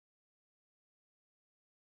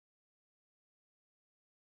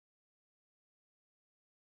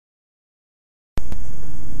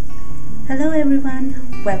Hello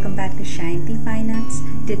everyone, welcome back to Shine Fine Arts.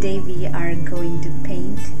 Today we are going to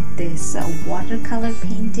paint this watercolor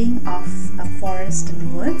painting of a forest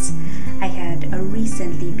and woods. I had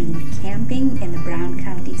recently been camping in the Brown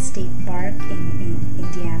County State Park in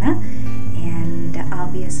Indiana, and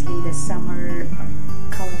obviously the summer,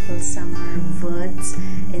 colorful summer woods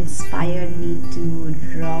inspired me to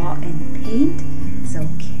draw and paint. So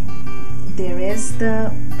there is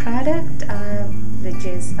the product, which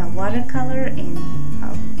is a watercolor, and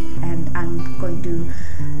I'm going to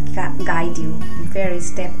guide you very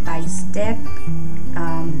step by step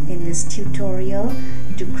in this tutorial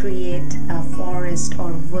to create a forest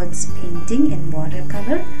or woods painting in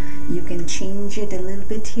watercolor. You can change it a little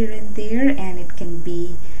bit here and there, and it can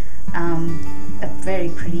be a very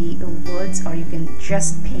pretty woods, or you can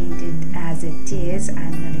just paint it as it is.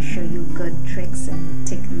 I'm going to show you good tricks and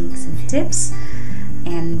techniques and tips,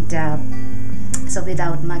 and so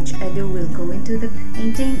without much ado, we'll go into the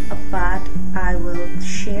painting, but I will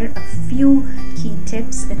share a few key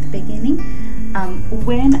tips at the beginning.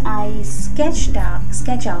 When I sketch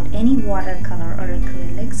out any watercolor or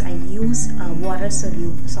acrylics, I use a water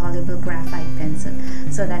soluble graphite pencil,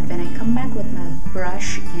 so that when I come back with my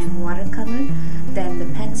brush and watercolor, then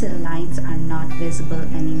the pencil lines are not visible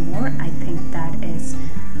anymore. I think that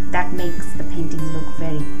makes the painting look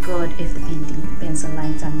very good if the pencil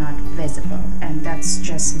lines are not visible, and that's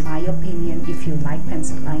just my opinion. If you like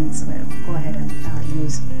pencil lines, well, go ahead and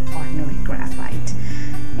use ordinary graphite.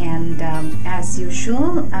 And as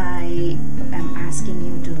usual, I am asking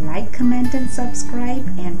you to like, comment and subscribe,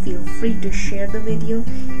 and feel free to share the video.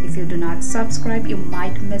 If you do not subscribe, you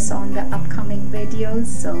might miss on the upcoming videos,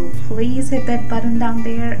 so please hit that button down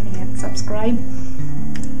there and subscribe.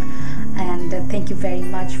 And thank you very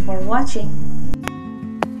much for watching.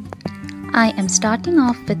 I am starting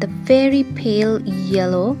off with a very pale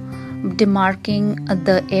yellow, demarking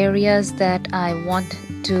the areas that I want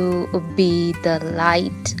to be the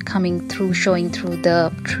light coming through, showing through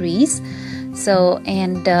the trees. So,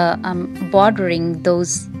 and I'm bordering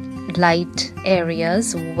those light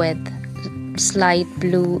areas with slight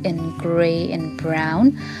blue and gray and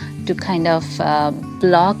brown to kind of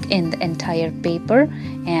block in the entire paper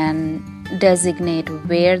and designate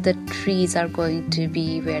where the trees are going to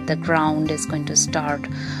be, where the ground is going to start.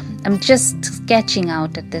 I'm just sketching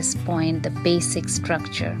out at this point the basic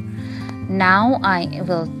structure. Now you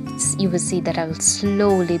will see that I will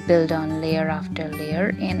slowly build on layer after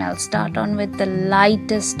layer, and I'll start on with the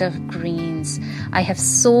lightest of greens. I have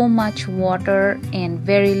so much water and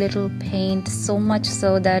very little paint, so much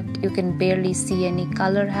so that you can barely see any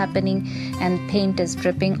color happening and paint is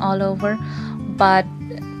dripping all over. But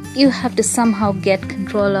you have to somehow get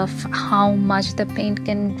control of how much the paint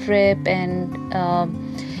can drip, and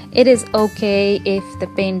it is okay if the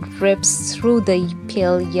paint drips through the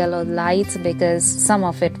pale yellow lights, because some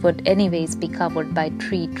of it would anyways be covered by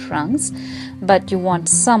tree trunks, but you want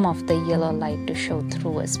some of the yellow light to show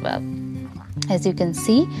through as well. As you can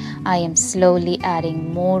see, I am slowly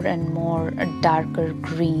adding more and more darker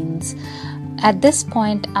greens. At this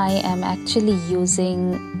point, I am actually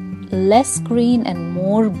using less green and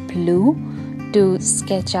more blue to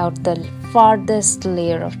sketch out the farthest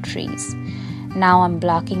layer of trees. Now I'm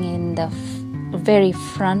blocking in the very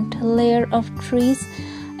front layer of trees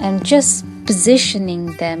and just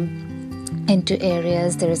positioning them into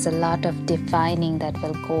areas. There is a lot of defining that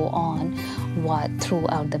will go on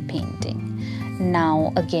throughout the painting.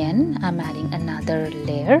 Now again, I'm adding another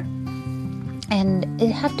layer, and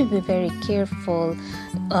you have to be very careful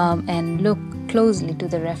and look closely to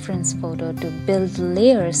the reference photo to build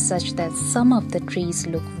layers such that some of the trees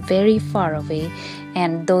look very far away,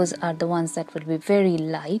 and those are the ones that will be very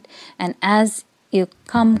light, and as you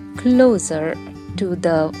come closer to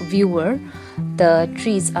the viewer, the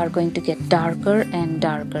trees are going to get darker and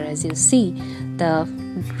darker. As you see, the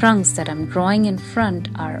trunks that I'm drawing in front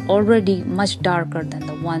are already much darker than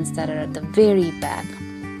the ones that are at the very back.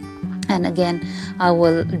 And again, I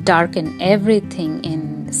will darken everything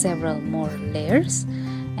in several more layers.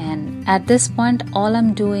 And at this point, all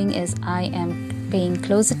I'm doing is I am paying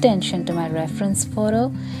close attention to my reference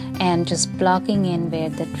photo and just blocking in where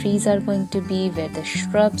the trees are going to be, where the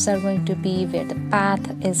shrubs are going to be, where the path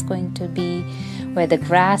is going to be, where the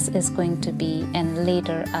grass is going to be, and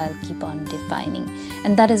later I'll keep on defining.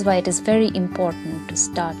 And that is why it is very important to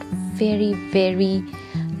start very, very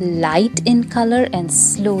light in color and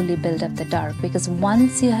slowly build up the dark, because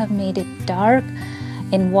once you have made it dark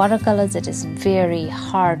in watercolors, it is very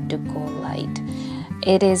hard to go light.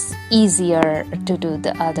 It is easier to do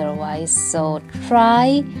the otherwise, so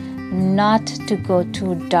try not to go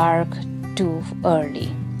too dark too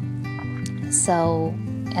early. So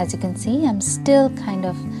as you can see, I'm still kind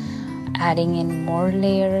of adding in more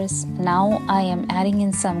layers. Now I am adding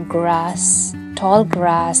in some grass, tall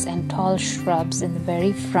grass and tall shrubs in the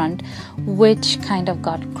very front, which kind of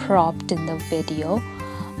got cropped in the video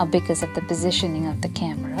because of the positioning of the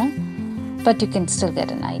camera, but you can still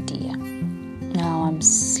get an idea. Now I'm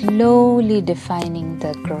slowly defining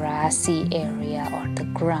the grassy area or the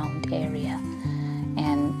ground area,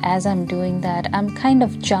 and as I'm doing that, I'm kind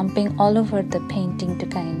of jumping all over the painting to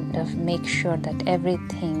kind of make sure that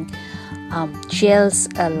everything gels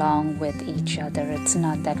along with each other. It's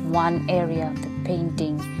not that one area of the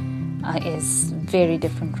painting is very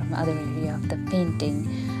different from other area of the painting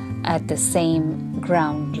at the same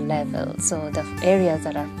ground level. So the areas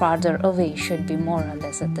that are farther away should be more or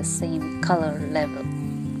less at the same color level,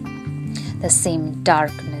 the same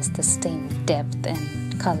darkness, the same depth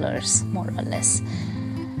and colors, more or less.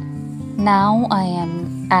 Now I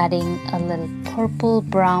am adding a little purple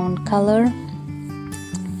brown color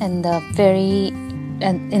in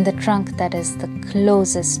the trunk that is the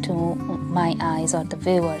closest to my eyes or the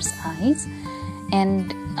viewer's eyes.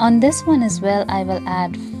 And on this one as well, I will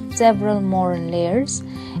add several more layers.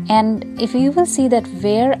 And if you will see that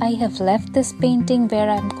where I have left this painting, where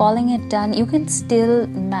I'm calling it done, you can still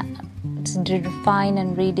refine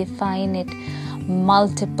and redefine it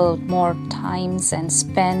multiple more times and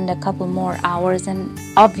spend a couple more hours. And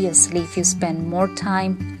obviously if you spend more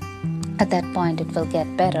time, at that point it will get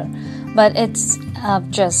better, but it's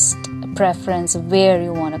just a preference where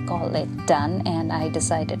you want to call it done, and I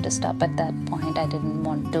decided to stop at that point. I didn't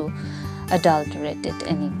want to adulterate it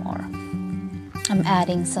anymore. I'm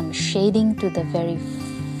adding some shading to the very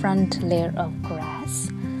front layer of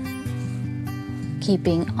grass,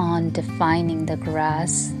 keeping on defining the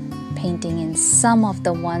grass, painting in some of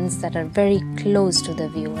the ones that are very close to the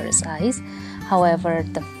viewer's eyes. However,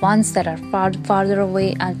 the ones that are farther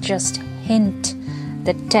away, I'll just hint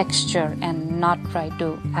the texture and not try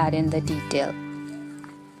to add in the detail.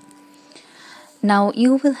 Now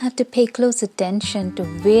you will have to pay close attention to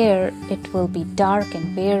where it will be dark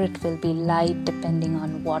and where it will be light, depending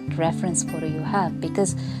on what reference photo you have,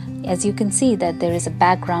 because as you can see that there is a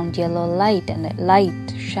background yellow light and a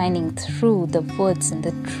light shining through the woods and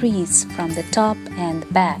the trees from the top and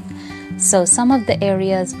the back. So some of the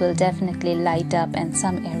areas will definitely light up and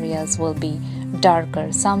some areas will be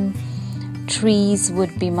darker. Some trees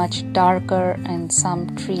would be much darker and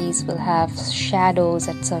some trees will have shadows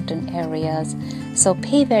at certain areas. So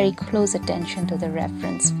pay very close attention to the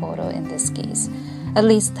reference photo in this case. At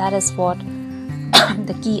least that is what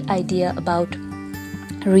the key idea about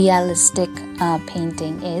realistic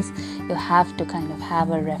painting is. You have to kind of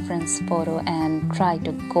have a reference photo and try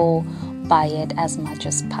to go by it as much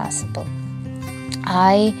as possible.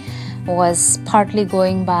 I was partly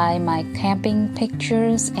going by my camping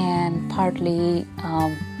pictures and partly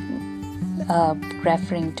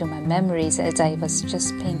referring to my memories, as I was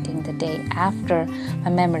just painting the day after. My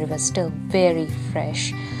memory was still very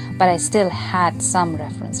fresh, but I still had some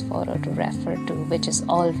reference photo to refer to, which is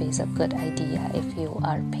always a good idea if you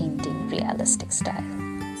are painting realistic style.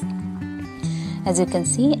 As you can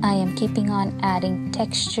see, I am keeping on adding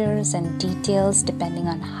textures and details depending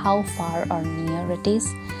on how far or near it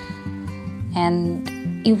is.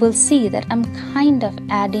 And you will see that I'm kind of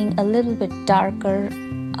adding a little bit darker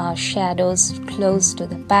shadows close to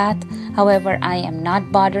the path. However, I am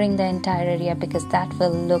not bordering the entire area because that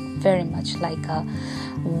will look very much like a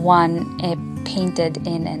painted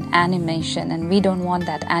in an animation, and we don't want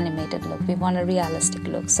that animated look. We want a realistic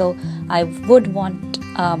look. So I would want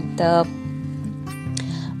the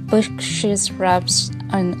bushes, shrubs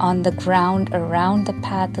on the ground around the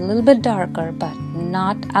path a little bit darker, but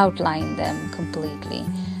not outline them completely.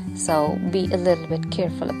 So be a little bit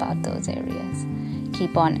careful about those areas.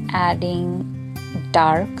 Keep on adding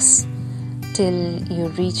darks till you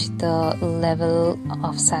reach the level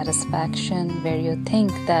of satisfaction where you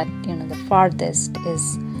think that the farthest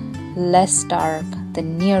is less dark, the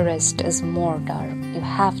nearest is more dark. You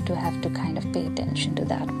have to kind of pay attention to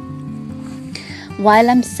that. While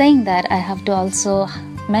I'm saying that, I have to also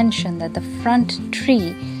mention that the front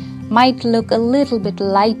tree might look a little bit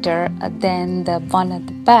lighter than the one at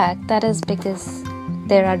the back. That is because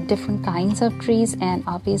there are different kinds of trees, and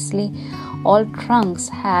obviously all trunks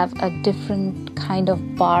have a different kind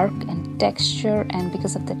of bark and texture, and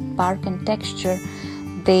because of the bark and texture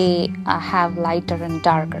they have lighter and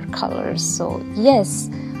darker colors. So yes,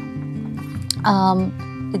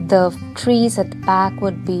 the trees at the back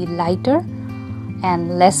would be lighter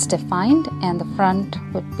and less defined, and the front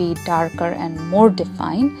would be darker and more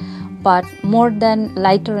defined. But more than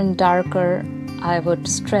lighter and darker, I would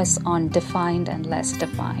stress on defined and less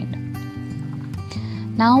defined.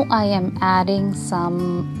 Now I am adding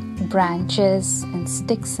some branches and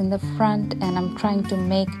sticks in the front, and I'm trying to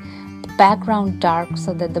make the background dark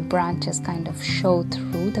so that the branches kind of show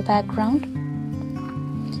through the background.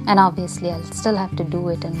 And obviously I'll still have to do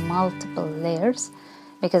it in multiple layers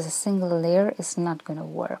because a single layer is not going to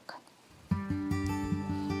work.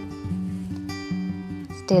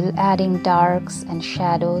 Still adding darks and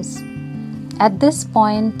shadows. At this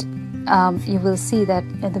point, you will see that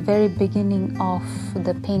at the very beginning of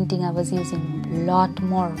the painting I was using a lot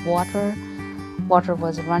more water. Water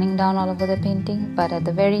was running down all over the painting, but at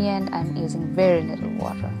the very end I'm using very little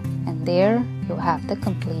water. And there you have the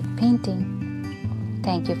complete painting.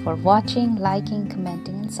 Thank you for watching, liking,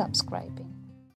 commenting and subscribing.